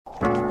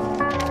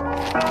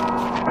Сегодня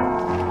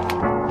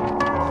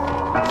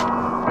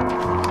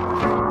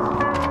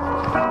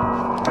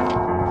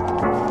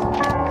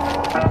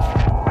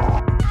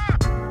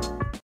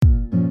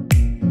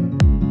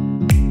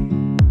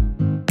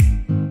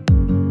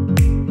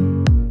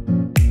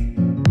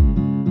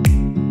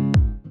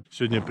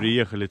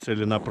приехали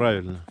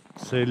целенаправленно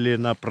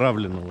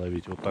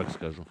ловить, вот так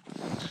скажу.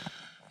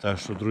 Так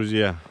что,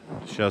 друзья,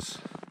 сейчас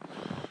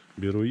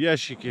беру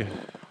ящики,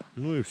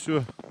 ну и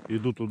все,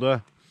 иду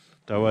туда.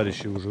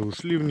 Товарищи уже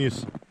ушли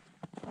вниз.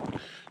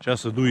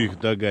 Сейчас иду их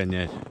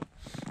догонять.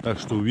 Так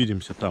что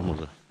увидимся там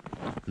уже,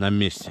 на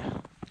месте.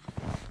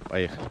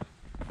 Поехали.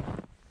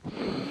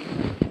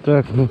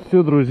 Так, ну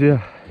все,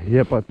 друзья,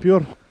 я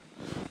попер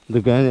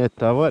догонять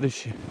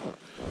товарищей.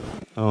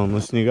 А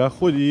на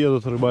снегоходе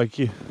едут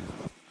рыбаки.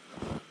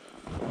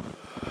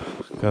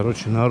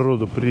 Короче,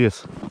 народу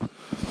пресс.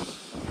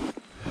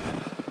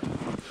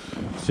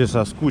 Все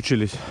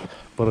соскучились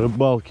по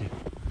рыбалке.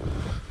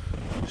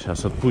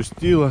 Сейчас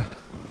отпустила.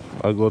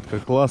 Погодка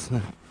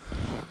классная.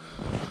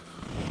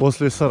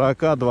 После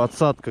 40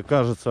 двадцатка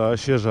кажется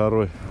вообще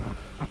жарой.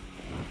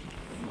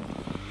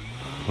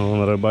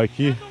 Вон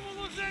рыбаки.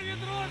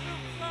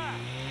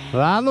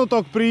 А ну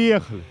только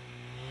приехали.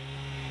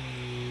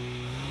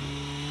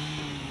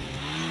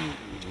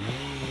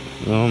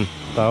 Вон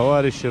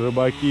товарищи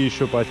рыбаки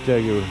еще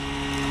подтягивают.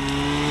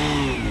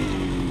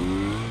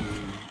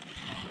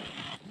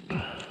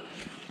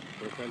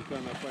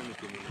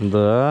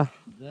 Да,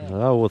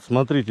 да, вот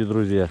смотрите,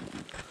 друзья.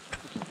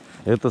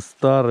 Это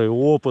старый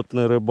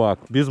опытный рыбак.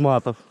 Без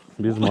матов.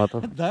 Без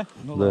матов. Да?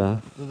 Ну да.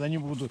 Ладно, тогда не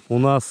буду. У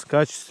нас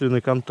качественный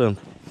контент.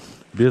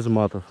 Без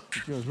матов.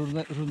 Что,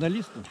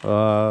 журналист?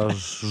 В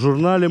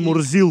журнале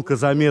Мурзилка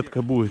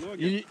заметка будет.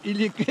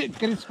 Или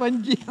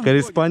корреспондент.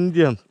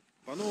 Корреспондент.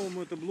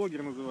 По-новому это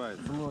блогер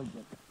называется. Блогер.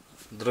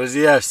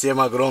 Друзья,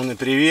 всем огромный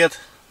привет.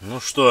 Ну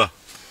что,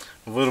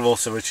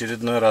 вырвался в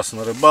очередной раз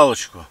на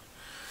рыбалочку.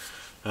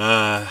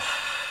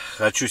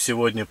 Хочу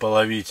сегодня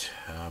половить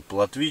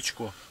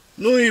плотвичку.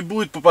 Ну и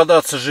будет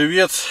попадаться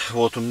живец.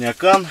 Вот у меня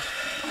кан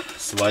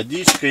с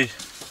водичкой.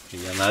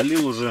 Я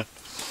налил уже.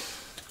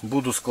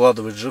 Буду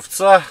складывать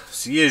живца.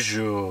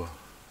 Съезжу,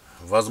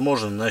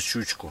 возможно, на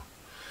щучку.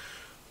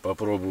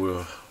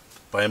 Попробую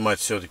поймать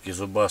все-таки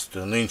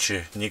зубастую.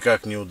 Нынче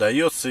никак не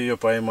удается ее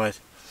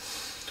поймать.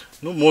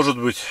 Ну, может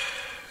быть,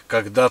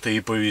 когда-то и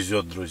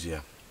повезет,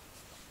 друзья.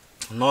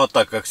 Ну, а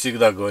так, как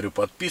всегда говорю,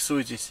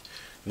 подписывайтесь.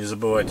 Не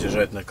забывайте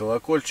жать на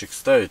колокольчик,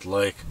 ставить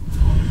лайк.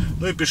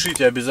 Ну и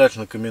пишите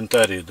обязательно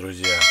комментарии,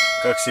 друзья.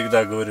 Как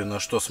всегда говорю,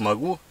 на что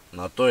смогу,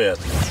 на то и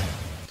отвечу.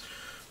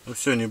 Ну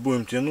все, не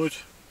будем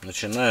тянуть.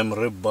 Начинаем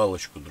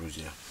рыбалочку,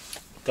 друзья.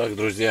 Так,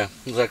 друзья,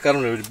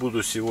 закармливать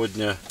буду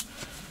сегодня.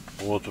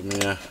 Вот у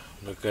меня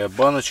такая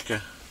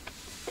баночка.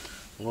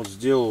 Вот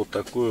сделал вот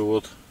такую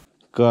вот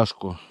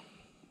кашку.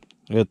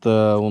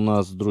 Это у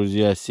нас,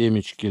 друзья,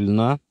 семечки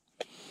льна.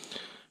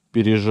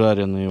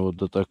 Пережаренные вот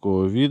до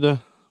такого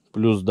вида.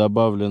 Плюс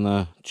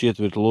добавлено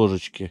четверть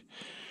ложечки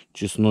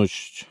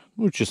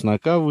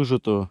чеснока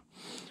выжатого.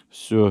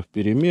 Все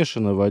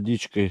перемешано,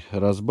 водичкой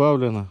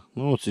разбавлено.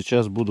 Ну вот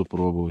сейчас буду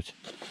пробовать.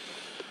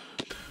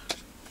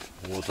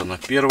 Вот она,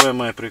 первая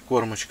моя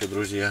прикормочка,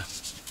 друзья.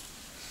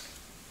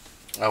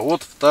 А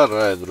вот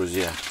вторая,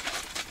 друзья.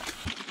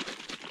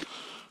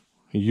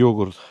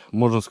 Йогурт.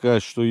 Можно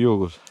сказать, что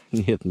йогурт.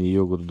 Нет, не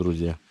йогурт,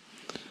 друзья.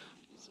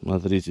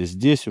 Смотрите,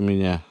 здесь у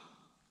меня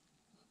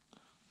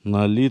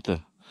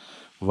налита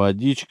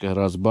водичка,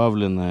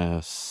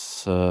 разбавленная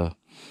с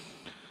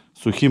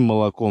сухим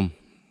молоком.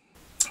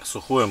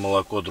 Сухое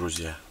молоко,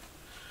 друзья,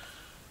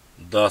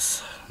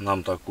 даст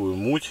нам такую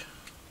муть.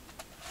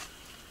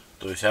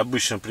 То есть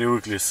обычно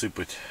привыкли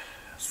сыпать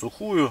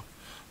сухую.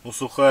 Ну,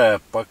 сухая,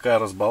 пока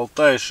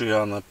разболтаешь ее,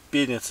 она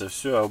пенится,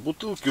 все. А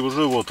бутылки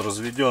уже вот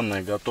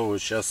разведенные, готовы.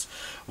 Сейчас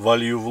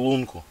волью в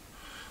лунку.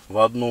 В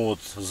одну вот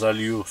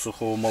залью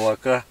сухого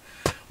молока,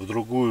 в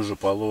другую же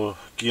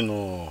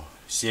кину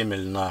семя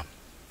льна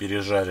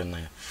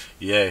пережаренные.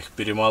 Я их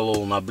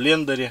перемолол на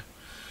блендере,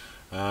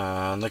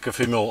 на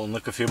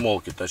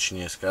кофемолке,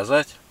 точнее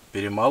сказать.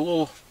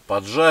 Перемолол,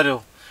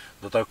 поджарил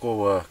до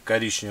такого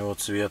коричневого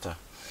цвета.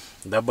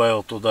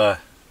 Добавил туда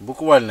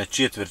буквально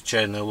четверть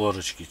чайной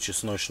ложечки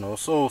чесночного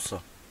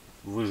соуса,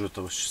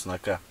 выжатого с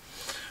чеснока.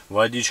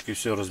 Водичкой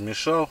все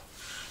размешал.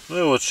 Ну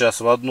и вот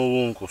сейчас в одну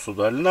лунку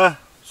сюда льна,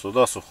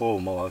 сюда сухого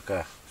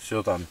молока.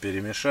 Все там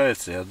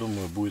перемешается, я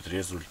думаю, будет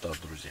результат,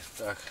 друзья.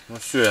 Так, ну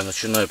все, я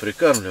начинаю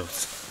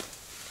прикармливаться.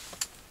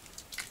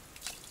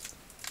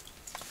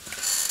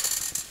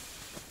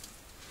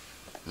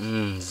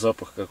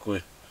 Запах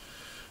какой.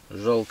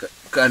 Жалко,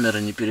 камера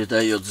не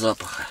передает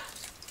запаха.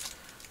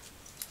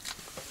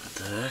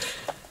 Так.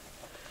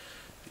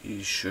 И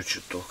еще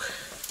чуток.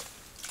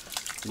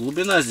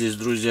 Глубина здесь,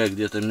 друзья,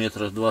 где-то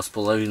метров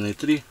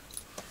 2,5-3.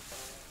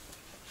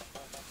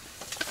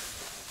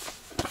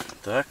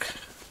 Так.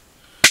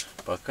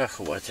 Пока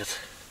хватит.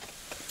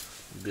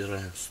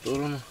 Убираем в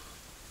сторону.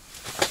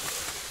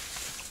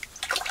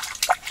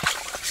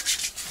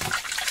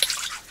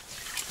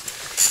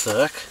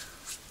 Так.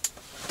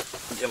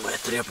 Где моя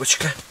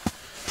тряпочка?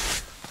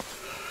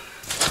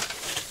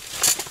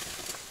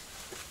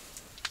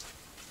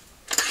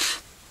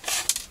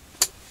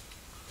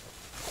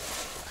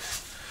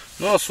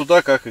 Ну а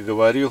сюда, как и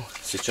говорил,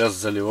 сейчас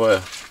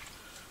заливаю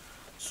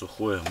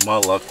сухое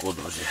молоко,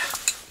 друзья.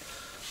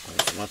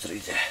 Вот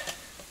смотрите.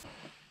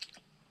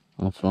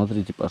 Вот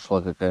смотрите,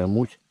 пошла какая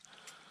муть.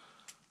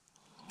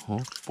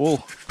 Вот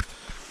пол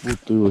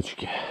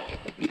бутылочки.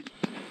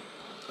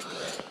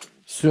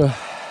 Все.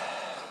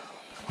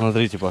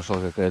 Смотрите,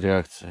 пошла какая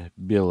реакция.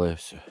 Белое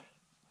все.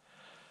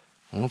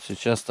 Вот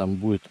сейчас там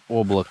будет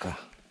облако.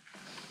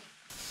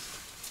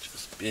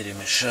 Сейчас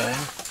перемешаем.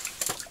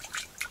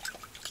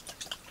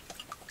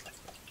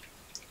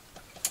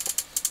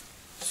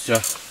 Все.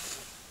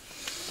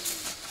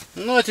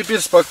 Ну а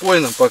теперь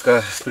спокойно,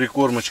 пока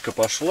прикормочка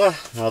пошла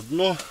на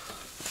дно.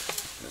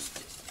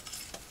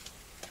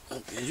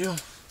 Берем.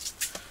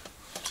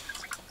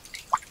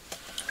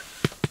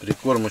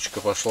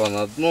 Прикормочка пошла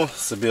на дно.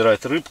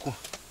 Собирать рыбку.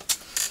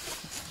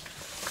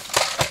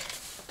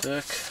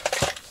 Так.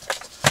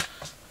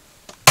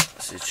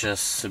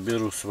 Сейчас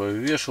соберу свою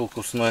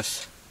вешалку,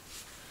 снасть.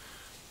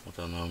 Вот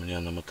она у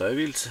меня на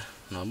мотовильце,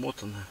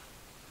 намотанная.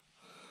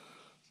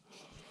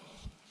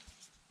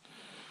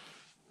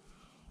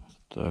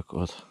 Так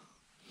вот.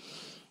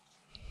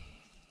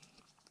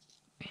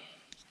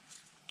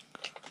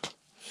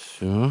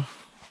 Все.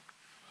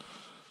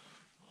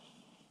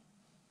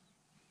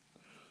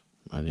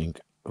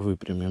 Маленько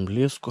выпрямим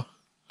леску.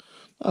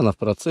 Она в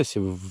процессе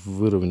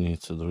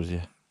выровняется,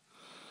 друзья.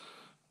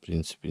 В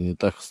принципе, не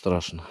так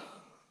страшно.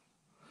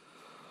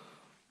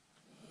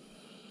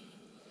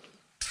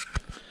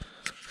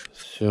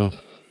 Все.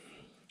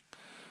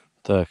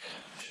 Так,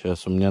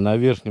 сейчас у меня на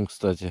верхнем,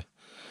 кстати,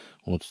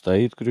 вот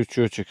стоит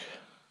крючочек.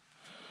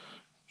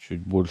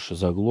 Чуть больше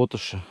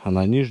заглотыша. А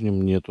на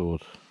нижнем нету,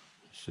 вот.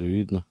 Все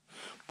видно.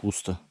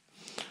 Пусто.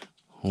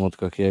 Вот,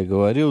 как я и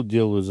говорил,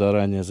 делаю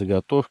заранее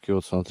заготовки.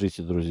 Вот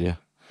смотрите, друзья.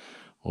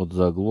 Вот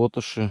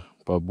заглотыши,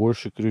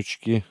 побольше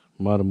крючки,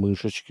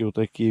 мормышечки вот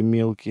такие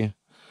мелкие.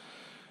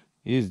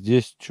 И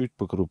здесь чуть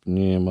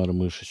покрупнее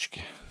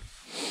мормышечки.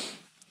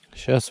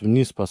 Сейчас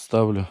вниз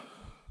поставлю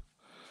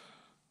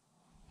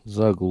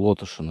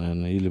заглотыша,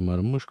 наверное, или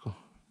мормышку.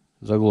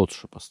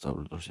 Заглотыша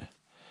поставлю, друзья.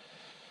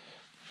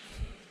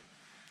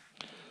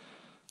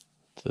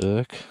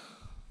 Так.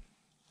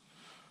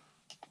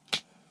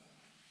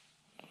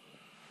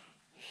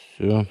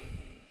 Все.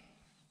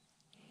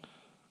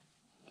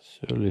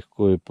 Все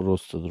легко и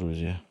просто,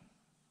 друзья.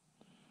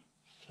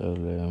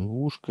 Вставляем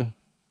в ушко.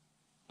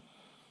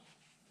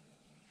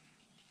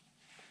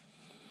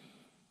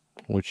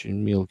 Очень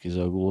мелкий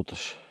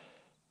заглотыш.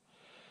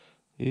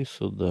 И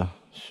сюда.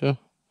 Все.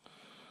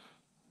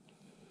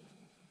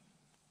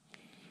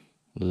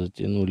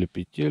 Затянули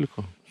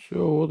петельку.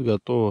 Все, вот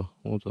готово.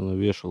 Вот она,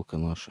 вешалка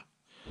наша.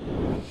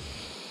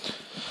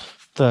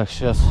 Так,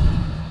 сейчас...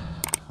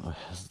 Ой,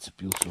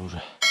 зацепился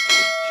уже.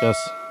 Сейчас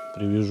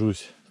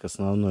привяжусь к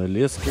основной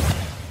леске.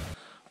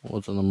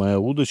 Вот она, моя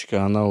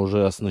удочка. Она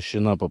уже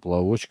оснащена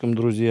поплавочком,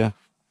 друзья.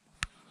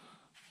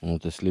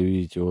 Вот, если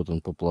видите, вот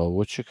он,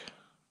 поплавочек.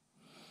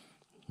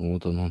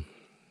 Вот он.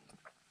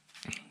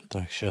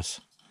 Так,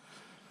 сейчас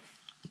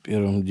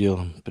первым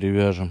делом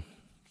привяжем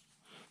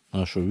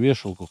нашу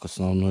вешалку к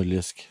основной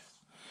леске.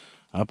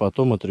 А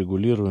потом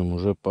отрегулируем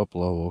уже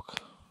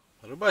поплавок.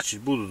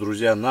 Рыбачить буду,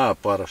 друзья, на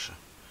опарыше.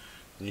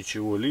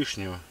 Ничего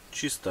лишнего.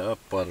 Чисто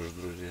опарыш,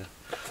 друзья.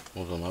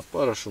 Вот он,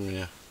 опарыш у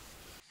меня.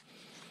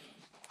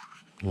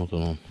 Вот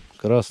он,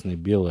 красный,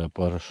 белый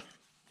опарыш.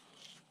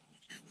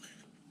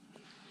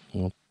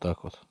 Вот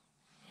так вот.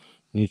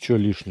 Ничего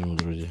лишнего,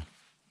 друзья.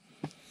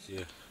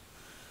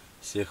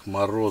 Всех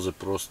морозы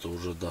просто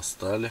уже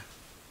достали.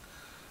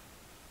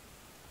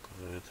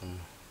 Поэтому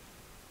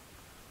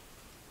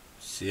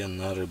все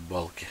на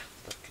рыбалке.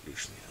 Так,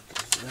 лишнее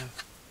отрезаем.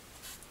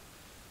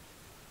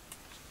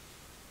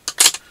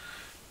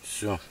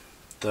 Все.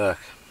 Так.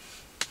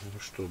 Ну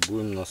что,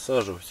 будем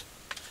насаживать.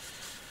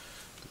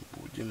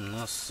 Будем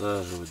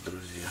насаживать,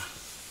 друзья.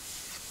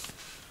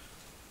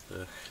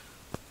 Так.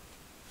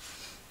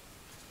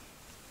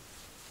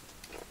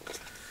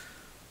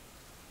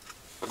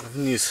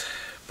 Вниз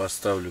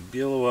поставлю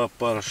белого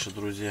опарыша,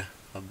 друзья,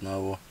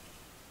 одного.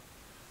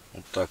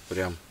 Вот так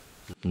прям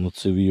на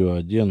цевьё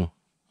одену.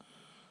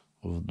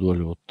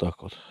 Вдоль вот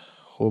так вот.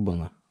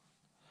 Хобана.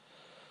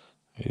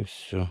 И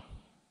все.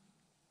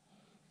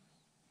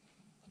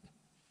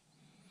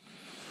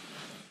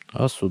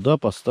 А сюда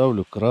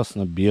поставлю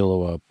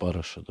красно-белого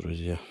опарыша,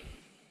 друзья.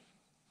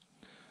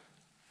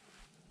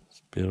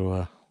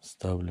 Сперва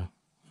ставлю,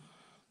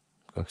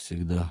 как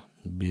всегда,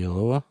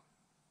 белого.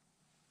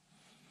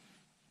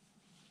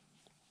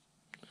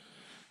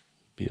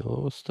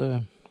 Белого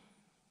ставим.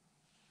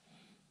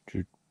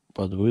 Чуть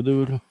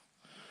подвыдавлю.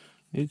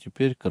 И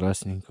теперь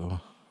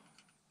красненького.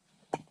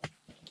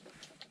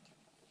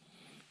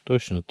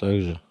 Точно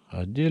так же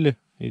одели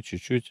и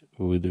чуть-чуть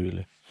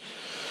выдавили.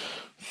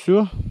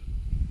 Все.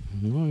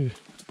 Ну и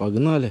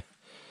погнали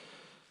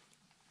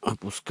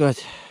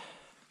опускать.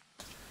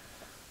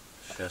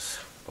 Сейчас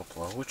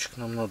Поплавочек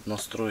нам надо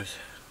настроить.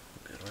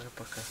 Убираю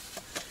пока.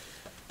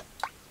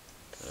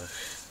 Так.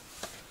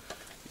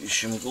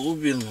 Ищем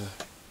глубину.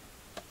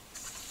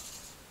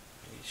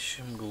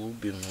 Ищем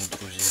глубину,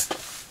 друзья.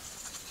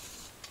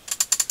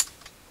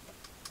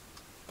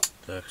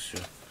 Так, все.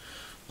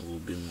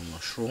 Глубину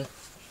нашел.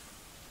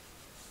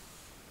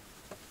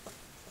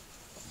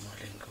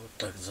 Маленько вот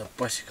так с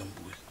запасиком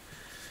будет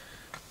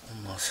у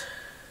нас.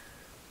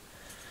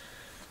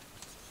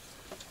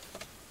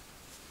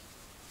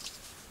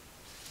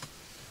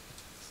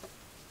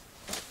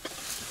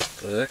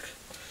 Так.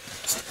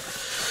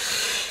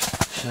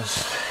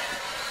 Сейчас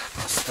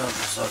поставлю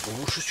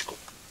заглушечку.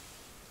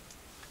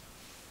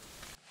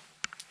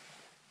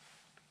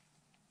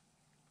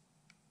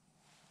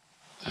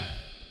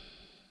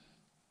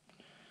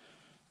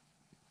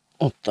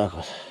 Вот так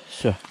вот.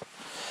 Все.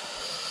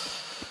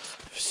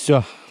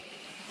 Все.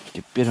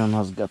 Теперь у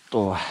нас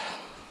готово.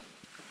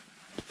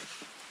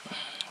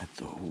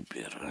 Это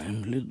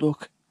убираем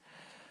ледок.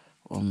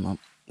 Он нам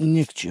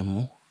ни к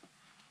чему.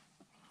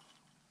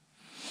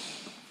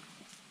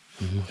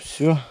 Ну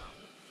все.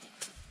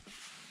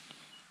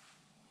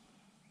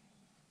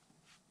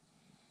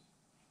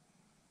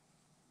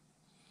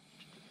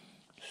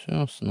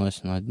 Все,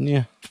 снасть на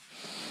дне.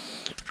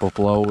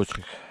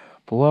 Поплавочек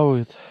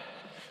плавает.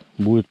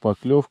 Будет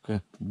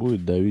поклевка,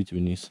 будет давить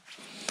вниз.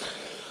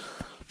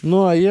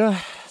 Ну а я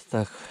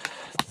так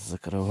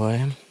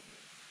закрываем.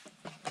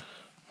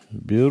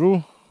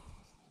 Беру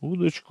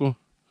удочку.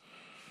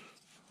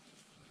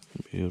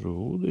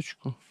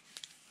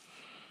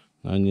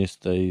 На ней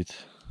стоит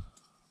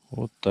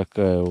вот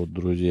такая вот,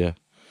 друзья,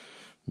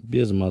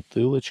 без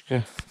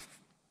мотылочка.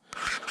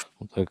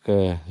 Вот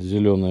такая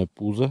зеленая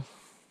пузо,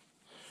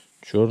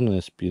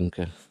 черная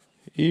спинка.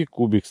 И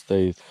кубик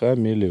стоит,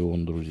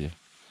 хамелеон, друзья.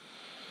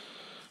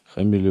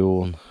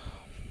 Хамелеон.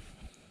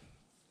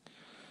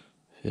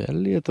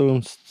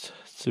 Фиолетовым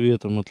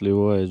цветом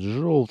отливает,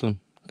 желтым.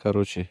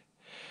 Короче,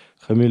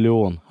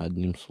 хамелеон,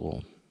 одним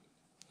словом.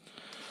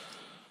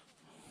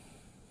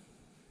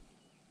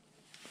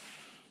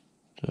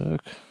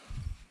 Так.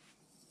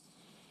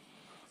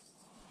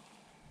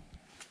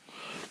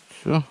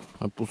 Все,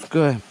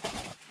 опускаем.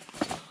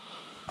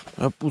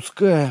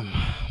 Опускаем.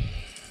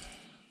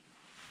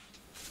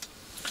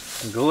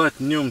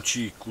 Глотнем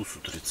чайку с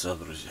утреца,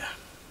 друзья.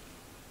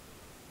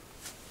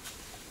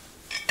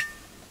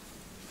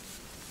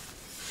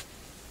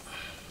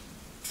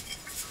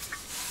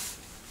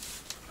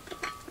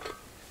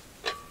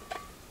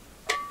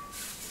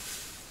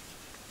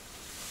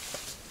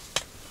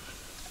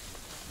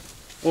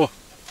 О,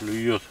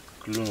 клюет.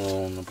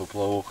 Клюнул он на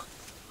поплавок.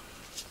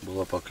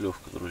 Была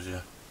поклевка,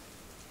 друзья.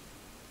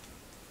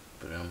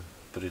 Прям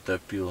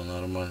притопило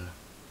нормально.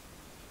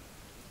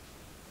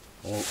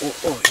 О,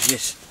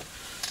 есть.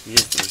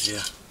 Есть,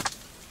 друзья.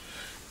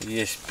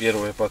 Есть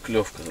первая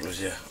поклевка,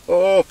 друзья.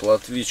 О,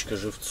 плотвичка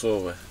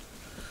живцовая.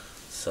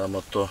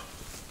 Само то.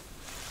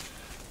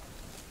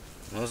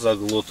 На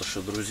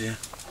заглотыше, друзья.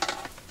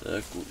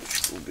 Так,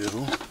 удочку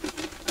уберу.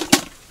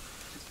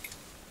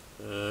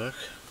 Так.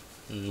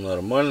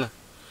 Нормально.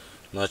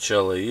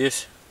 Начало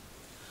есть.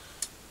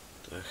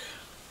 Так.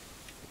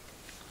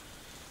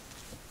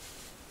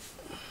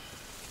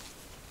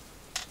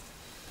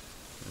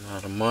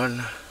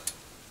 Нормально.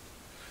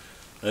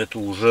 Это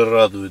уже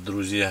радует,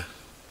 друзья.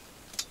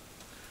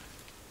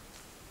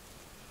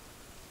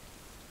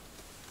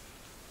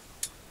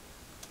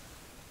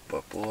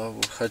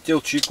 Поплавок.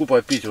 Хотел чайку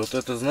попить. Вот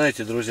это,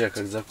 знаете, друзья,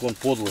 как закон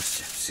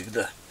подлости.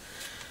 Всегда.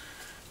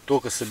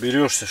 Только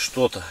соберешься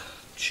что-то,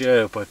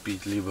 чаю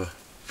попить, либо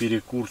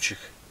перекурчик.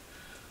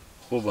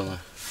 Хобана.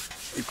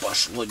 И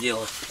пошло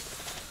дело.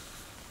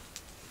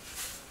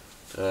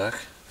 Так.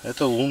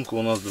 Эта лунка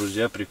у нас,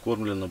 друзья,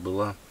 прикормлена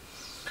была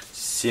с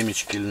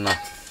семечки льна.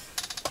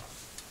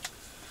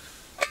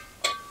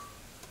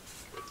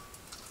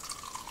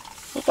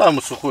 Ну там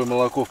и сухое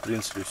молоко, в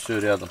принципе, все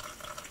рядом.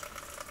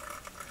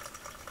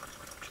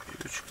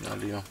 Чаечек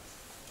нальем.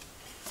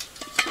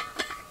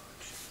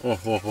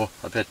 О,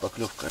 опять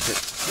поклевка,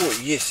 опять. О,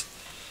 есть,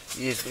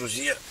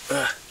 друзья.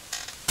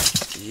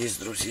 Есть,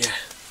 друзья.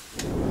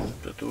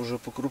 Вот это уже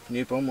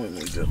покрупнее, по-моему,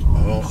 идет.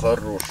 О,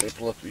 хорошая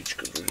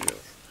плотвичка, друзья.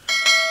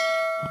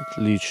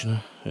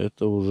 Отлично.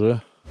 Это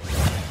уже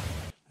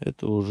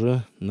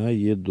на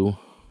еду.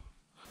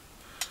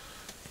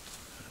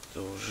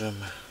 Это уже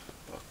мы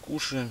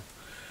покушаем,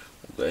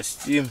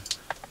 угостим,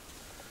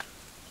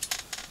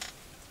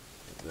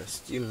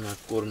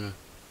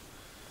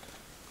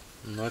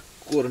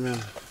 накормим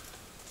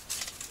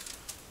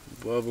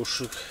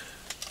бабушек,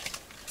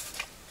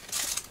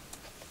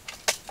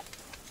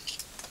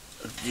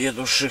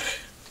 дедушек.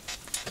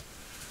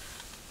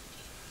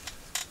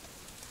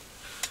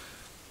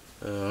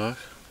 Так,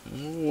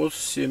 ну вот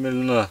семя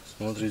льна.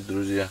 Смотрите,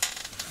 друзья,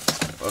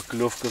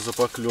 поклевка за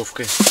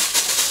поклевкой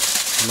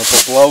на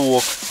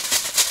поплавок.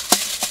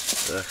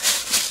 Так,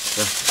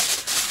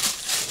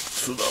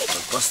 сюда вот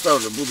так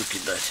поставлю, буду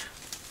кидать.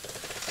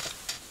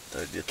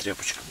 Так, где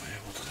тряпочка моя?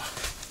 Вот она.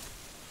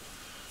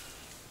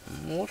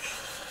 Вот,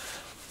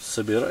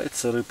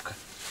 собирается рыбка.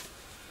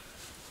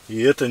 И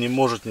это не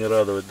может не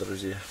радовать,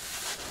 друзья.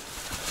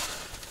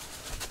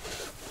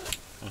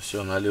 Ну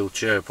все, налил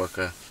чаю,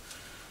 пока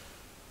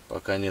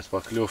нет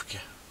поклевки.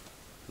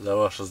 За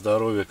ваше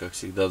здоровье, как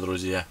всегда,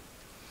 друзья.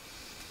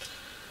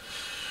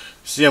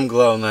 Всем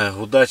главное,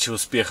 удачи,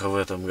 успеха в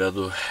этом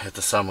году.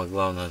 Это самое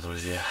главное,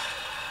 друзья.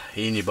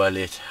 И не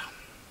болеть.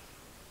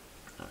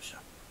 Ну, все.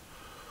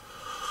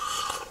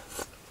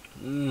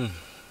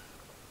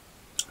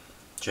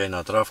 Чай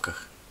на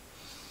травках.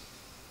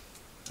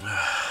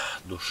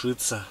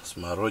 Душица,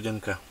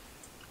 смородинка,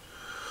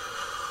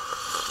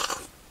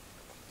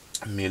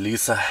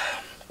 мелиса.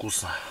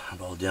 Вкусно,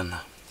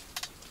 обалденно.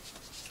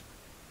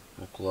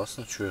 Ну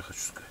классно, что я хочу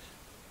сказать.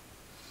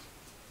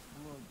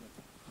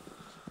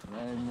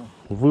 Правильно.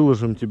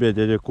 Выложим тебя,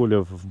 дядя Коля,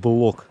 в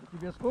блог.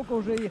 Тебе сколько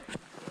уже их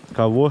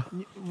Кого?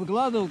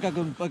 выкладывал, как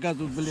он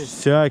показывает, блядь?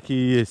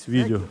 Всякие есть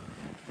видео.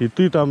 И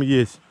ты там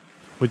есть.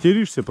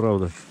 Материшься,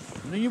 правда?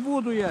 Ну не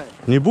буду я.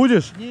 Не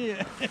будешь? Не,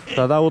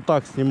 Тогда вот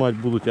так снимать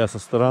буду тебя со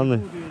стороны.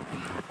 буду я.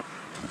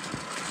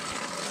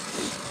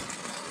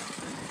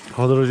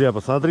 Вот, друзья,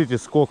 посмотрите,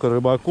 сколько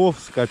рыбаков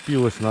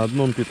скопилось на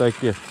одном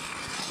пятаке.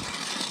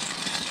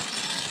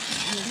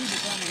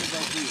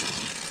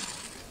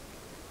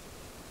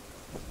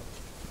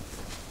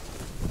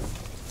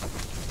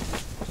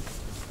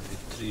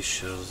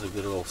 Ветрище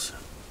разыгрался.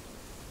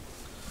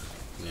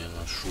 Не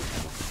на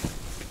шутку.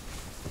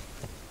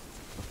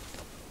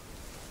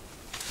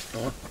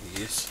 О,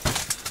 есть.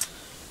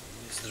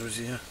 Есть,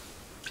 друзья.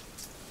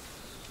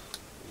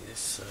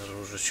 Есть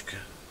сорожечка.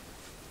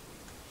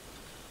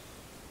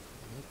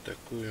 Вот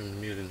такую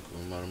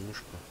миленькую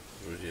мормушку,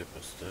 друзья,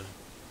 поставил.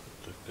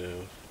 Вот такая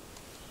вот.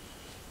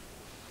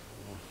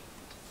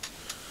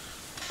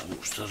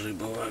 Потому что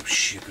рыба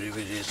вообще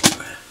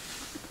привередливая.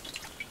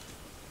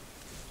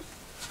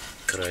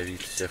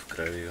 Кровит, вся в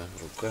крови, вон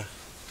рука.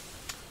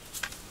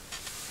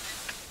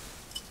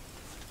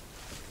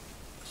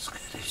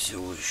 Скорее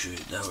всего, еще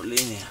и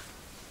давление.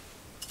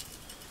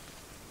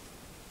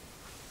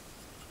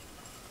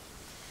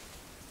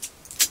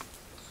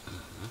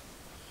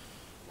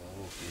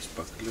 Есть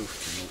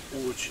поклевки,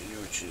 но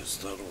очень-очень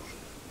осторожно.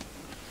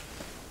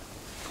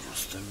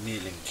 Просто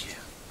меленькие.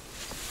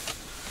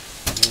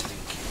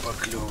 Меленькие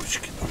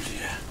поклевочки,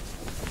 друзья.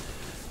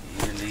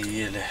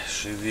 Еле-еле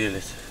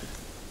шевелит.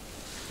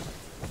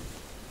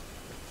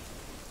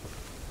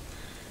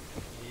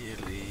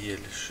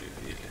 Еле-еле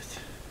шевелит.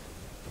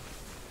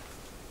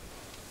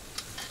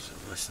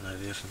 Залазь на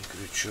верхний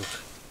крючок.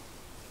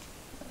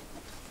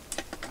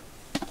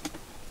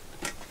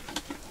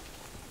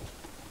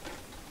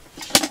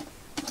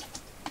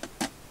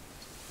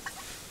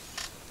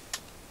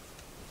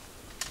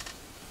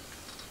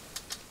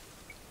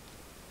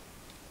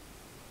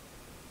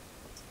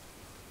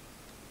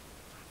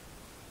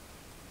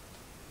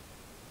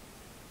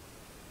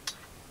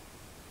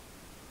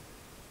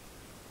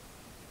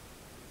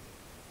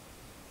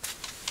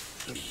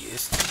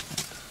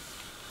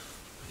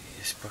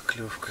 Есть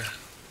поклевка,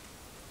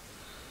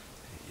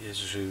 есть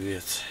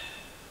живец.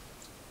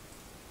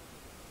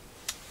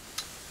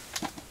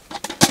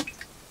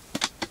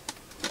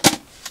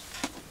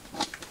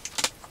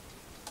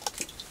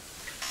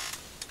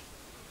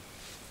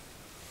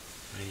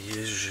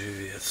 Есть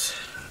живец,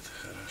 это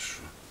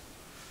хорошо.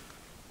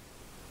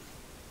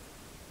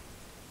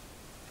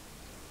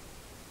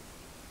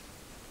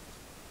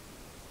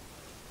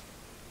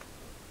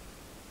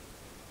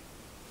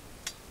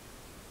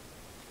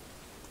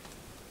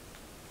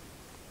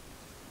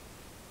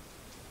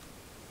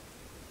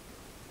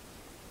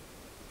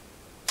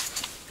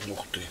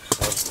 Ух ты,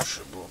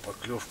 хорошая была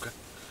поклевка.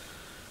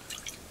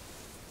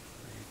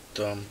 И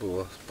там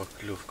была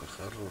поклевка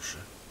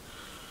хорошая.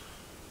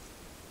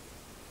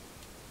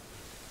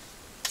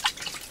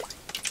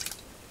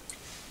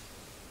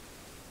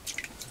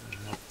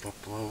 На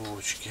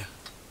поплавочке.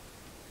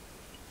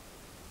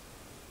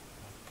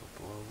 На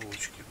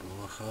поплавочке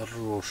была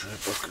хорошая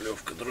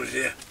поклевка,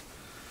 друзья.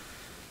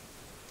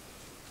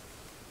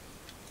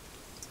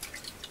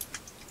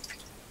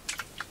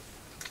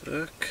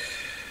 Так.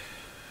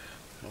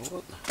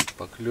 Вот,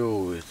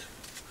 поклевывает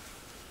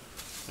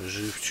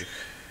живчик,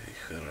 и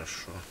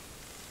хорошо.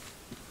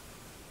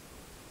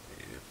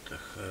 И это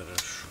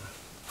хорошо.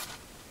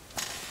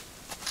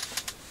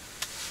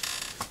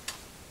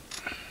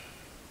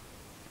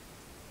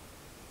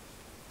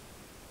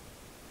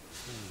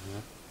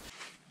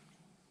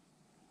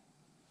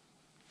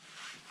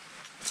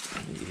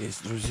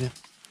 Есть, друзья.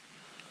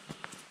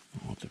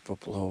 Вот и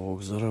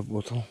поплавок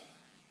заработал.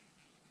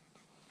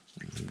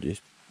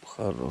 Здесь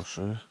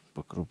хорошая,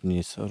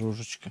 покрупнее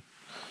сорожечка.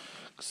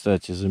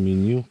 Кстати,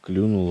 заменил,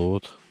 клюнула,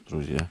 вот,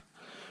 друзья.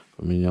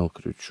 Поменял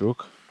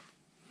крючок.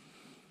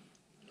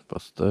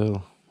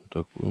 Поставил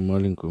такую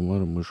маленькую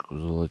мормышку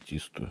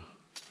золотистую.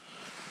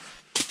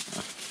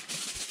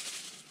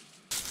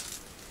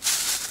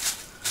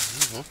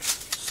 Вот,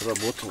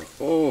 сработала.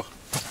 О,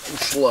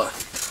 ушла.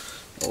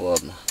 Ну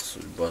ладно,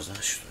 судьба,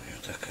 значит, у нее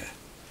такая.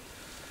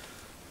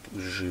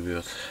 Пусть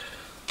живет.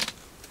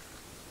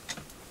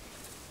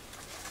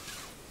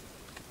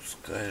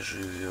 Пускай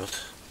живет.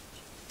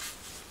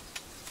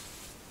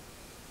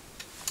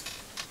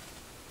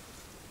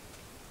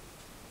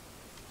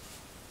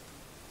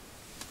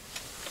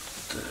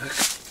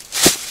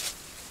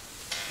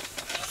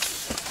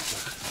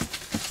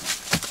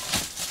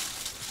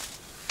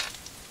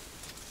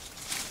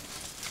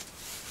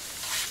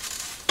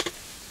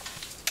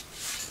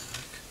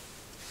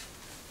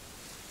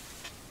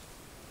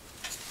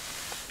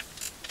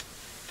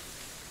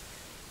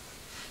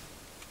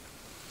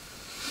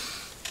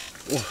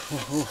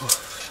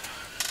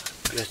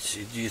 Опять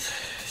сидит,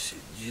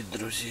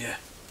 друзья.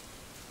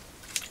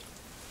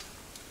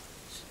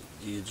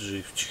 Сидит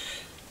живчик.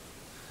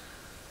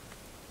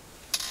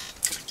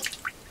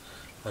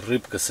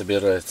 Рыбка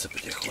собирается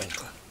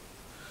потихоньку.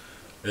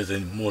 Это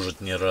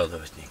может не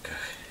радовать никак.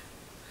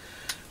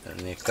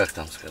 Вернее, как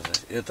там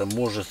сказать? Это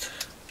может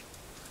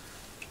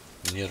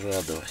не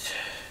радовать.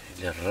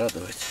 Или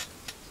радовать.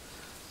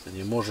 Это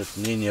не может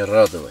не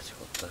радовать.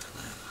 Вот так,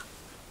 наверное.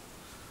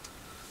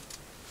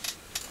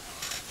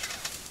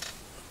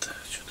 Так,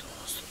 что-то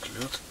у нас тут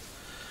лед.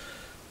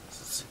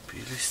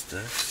 Зацепились.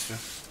 Так, все.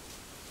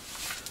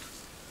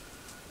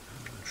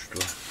 Ну что?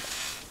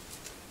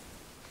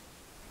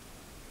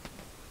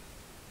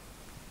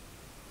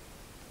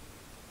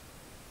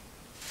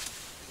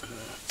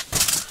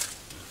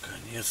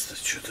 Наконец-то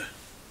что-то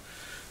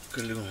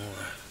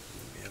клюнула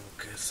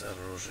мелкая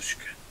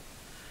сорожечка.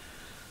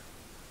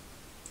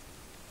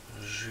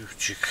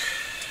 Живчик.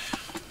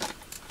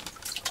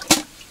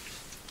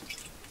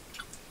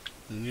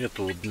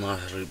 Нету у дна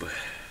рыбы,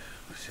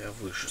 вся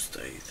выше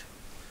стоит.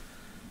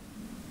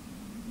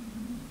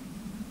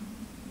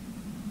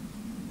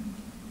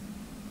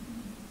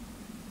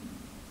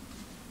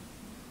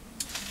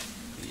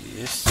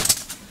 Есть.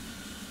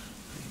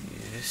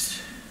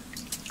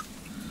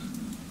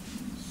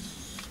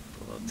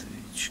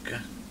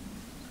 Плотвичка.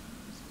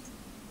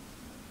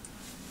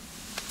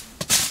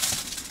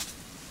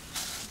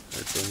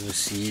 Это мы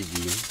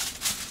съедим.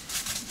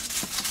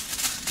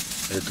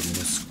 Это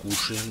мы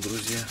скушаем,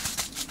 друзья.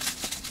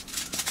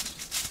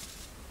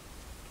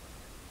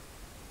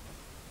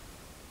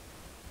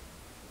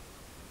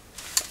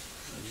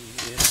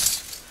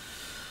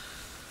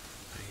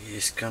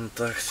 Есть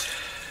контакт.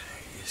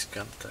 Есть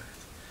контакт.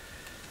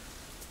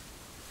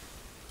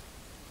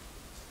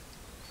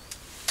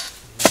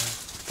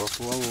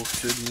 Поплавок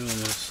сегодня у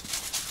нас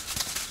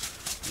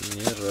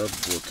не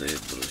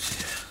работает,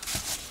 друзья.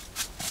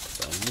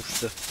 Потому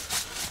что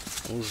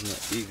нужно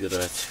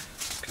играть.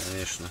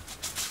 Конечно,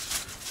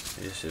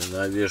 если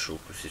на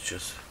вешалку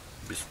сейчас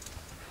без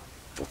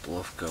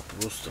поплавка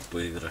просто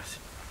поиграть,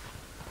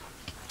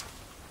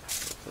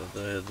 то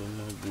тогда, я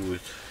думаю,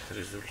 будет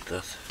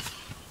результат.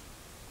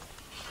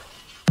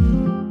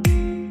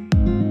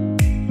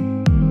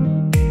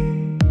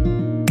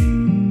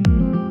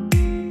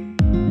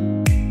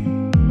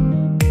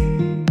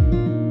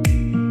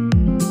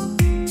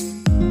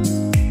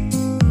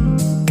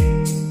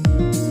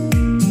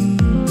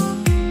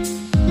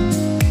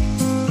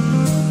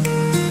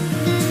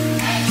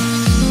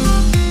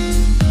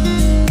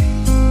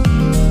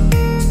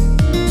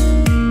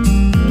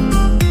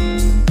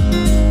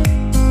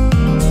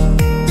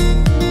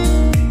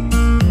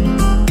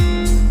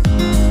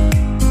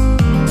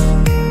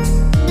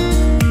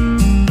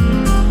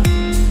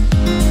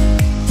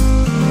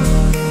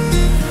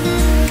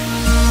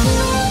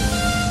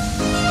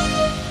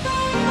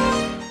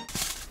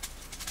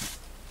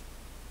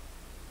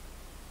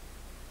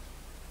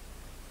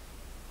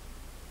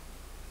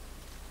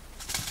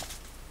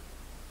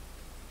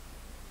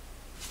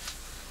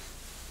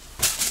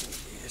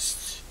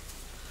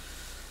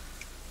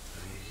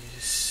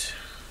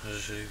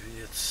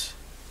 Живец.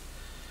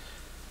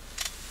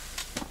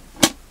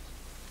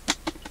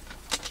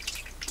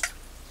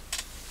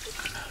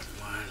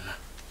 Нормально.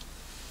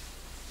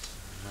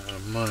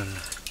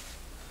 Нормально.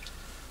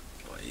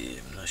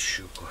 Поедем на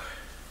щуку.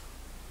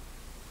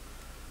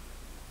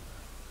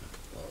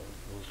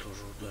 Был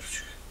тоже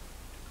ударчик.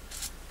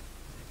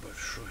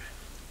 Небольшой.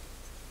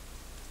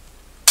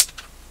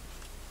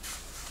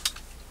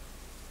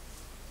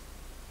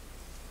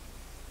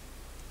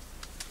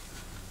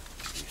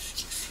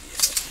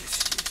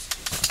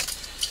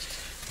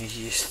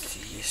 Есть.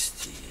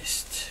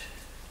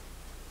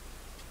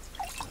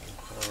 Ну,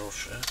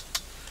 хорошая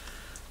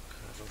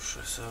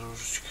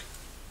сорожечка.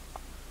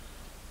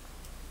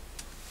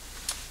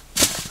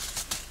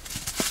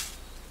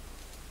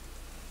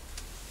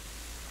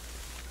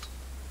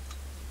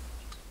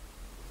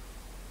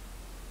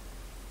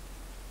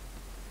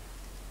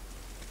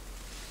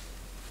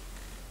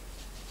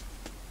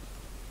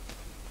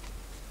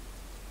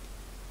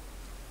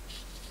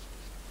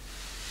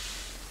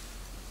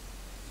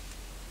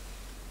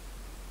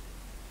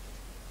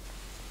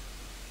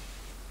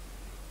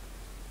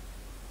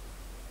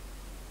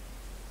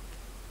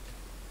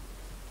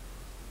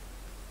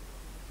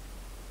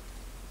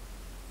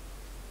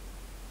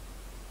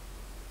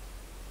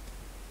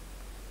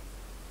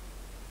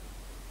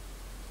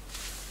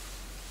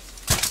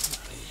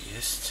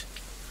 Есть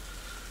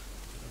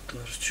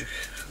ударчик,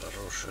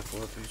 хорошая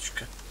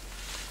плотвичка.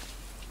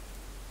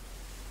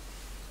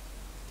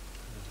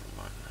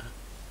 Нормально.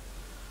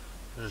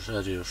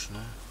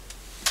 Жарешная.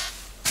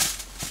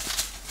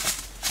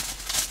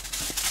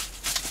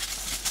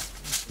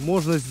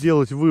 Можно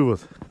сделать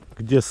вывод,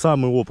 где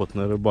самый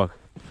опытный рыбак.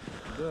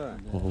 Да.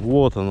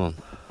 Вот он.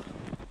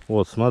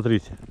 Вот,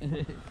 смотрите.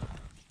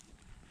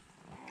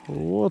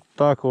 Вот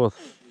так вот.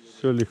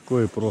 Все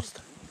легко и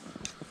просто.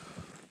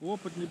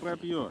 Опыт не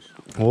пропьешь.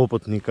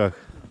 Опыт никак.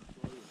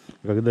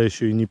 Когда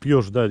еще и не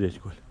пьешь, да, дядь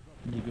Коль?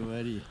 Не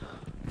говори.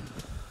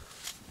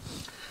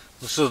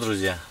 Ну что,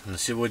 друзья, на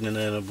сегодня,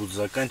 наверное, буду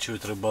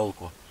заканчивать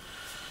рыбалку.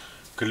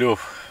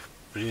 Клев,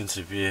 в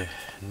принципе,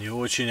 не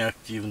очень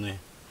активный.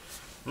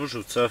 Ну,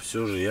 живца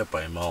все же я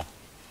поймал.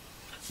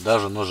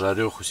 Даже на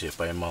жареху себе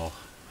поймал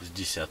с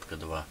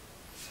десятка-два.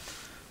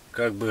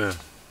 Как бы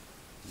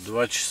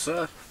 2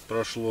 часа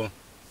прошло.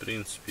 В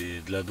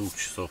принципе, для 2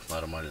 часов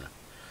нормально.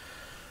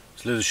 В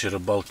следующей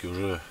рыбалке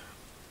уже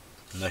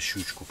на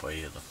щучку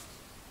поеду.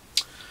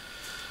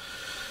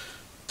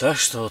 Так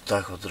что вот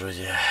так вот,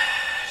 друзья.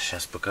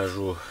 Сейчас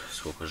покажу,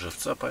 сколько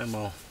живца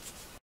поймал.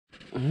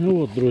 Ну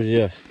вот,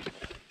 друзья.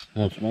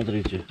 Вот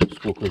смотрите,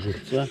 сколько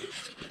живца.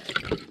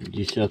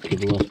 Десятка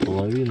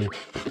 2,5.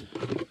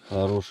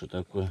 Хороший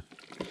такой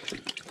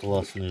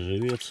классный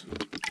живец.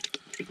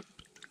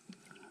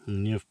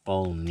 Мне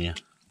вполне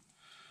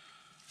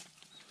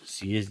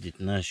съездить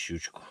на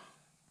щучку.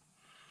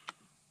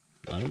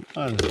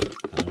 Нормально,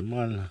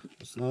 нормально.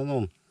 В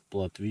основном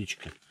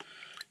плотвичка.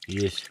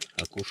 Есть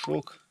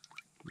окушок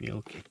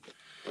мелкий.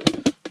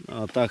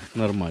 А так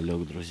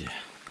нормалек, друзья.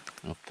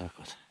 Вот так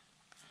вот.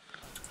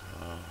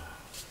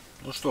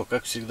 Ну что,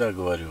 как всегда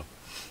говорю,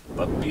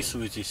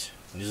 подписывайтесь.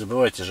 Не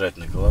забывайте жать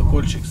на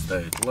колокольчик,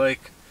 ставить лайк.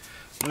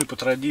 Ну и по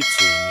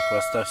традиции, ни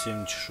хвоста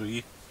всем, ни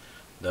чешуи.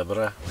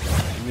 Добра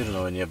и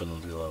мирного неба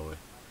над головой.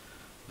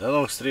 До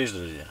новых встреч,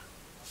 друзья.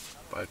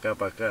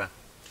 Пока-пока.